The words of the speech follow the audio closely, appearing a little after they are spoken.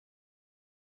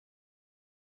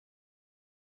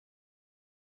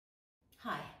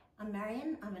Hi, I'm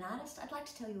Marion. I'm an artist. I'd like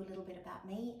to tell you a little bit about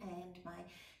me and my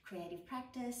creative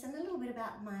practice and a little bit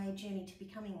about my journey to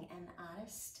becoming an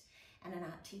artist and an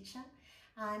art teacher.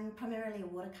 I'm primarily a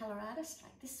watercolour artist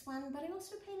like this one, but I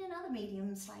also paint in other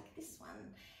mediums like this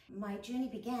one. My journey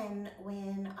began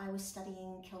when I was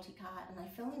studying Celtic art and I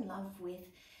fell in love with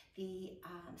the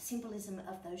symbolism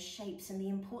of those shapes and the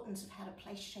importance of how to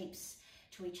place shapes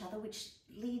to each other, which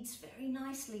leads very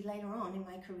nicely later on in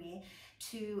my career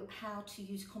to how to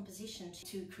use composition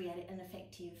to create an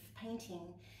effective painting.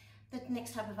 The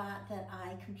next type of art that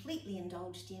I completely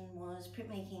indulged in was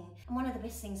printmaking. And one of the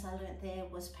best things I learned there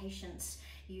was patience.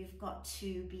 You've got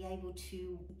to be able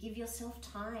to give yourself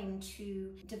time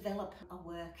to develop a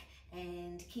work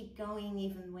and keep going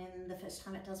even when the first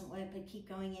time it doesn't work, but keep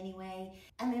going anyway.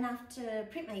 And then after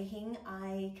printmaking,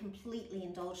 I completely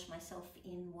indulged myself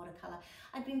in watercolour.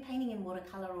 I'd been painting in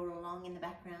watercolour all along in the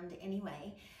background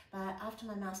anyway, but after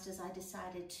my master's, I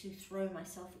decided to throw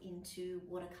myself into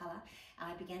watercolour.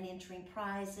 I began entering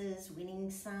prizes, winning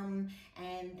some,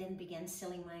 and then began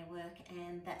selling my work,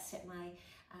 and that set my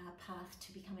path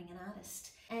to becoming an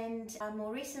artist. And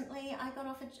more recently, I got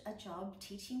offered a job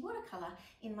teaching watercolour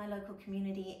in my local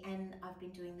community, and I've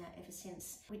been doing that ever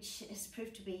since, which has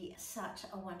proved to be such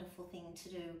a wonderful thing to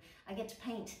do. I get to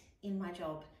paint in my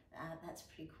job. That's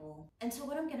pretty cool. And so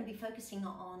what I'm going to be focusing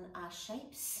on are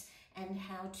shapes and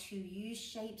how to use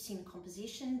shapes in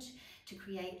composition to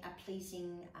create a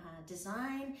pleasing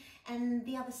design. And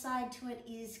the other side to it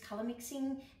is colour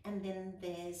mixing, and then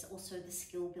there's also the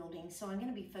skill building. So I'm going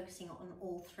to be focusing on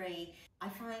all three. I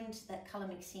find that colour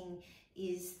mixing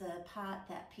is the part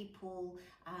that people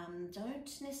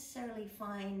don't necessarily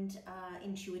find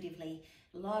intuitively.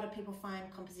 A lot of people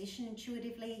find composition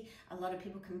intuitively. A lot of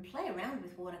people can play around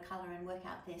with watercolour and work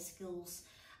out their skills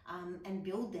and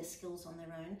build their skills on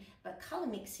their own, but colour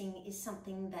mixing is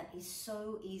something that is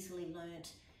so easily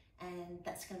learnt, and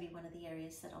that's going to be one of the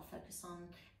areas that I'll focus on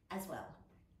as well.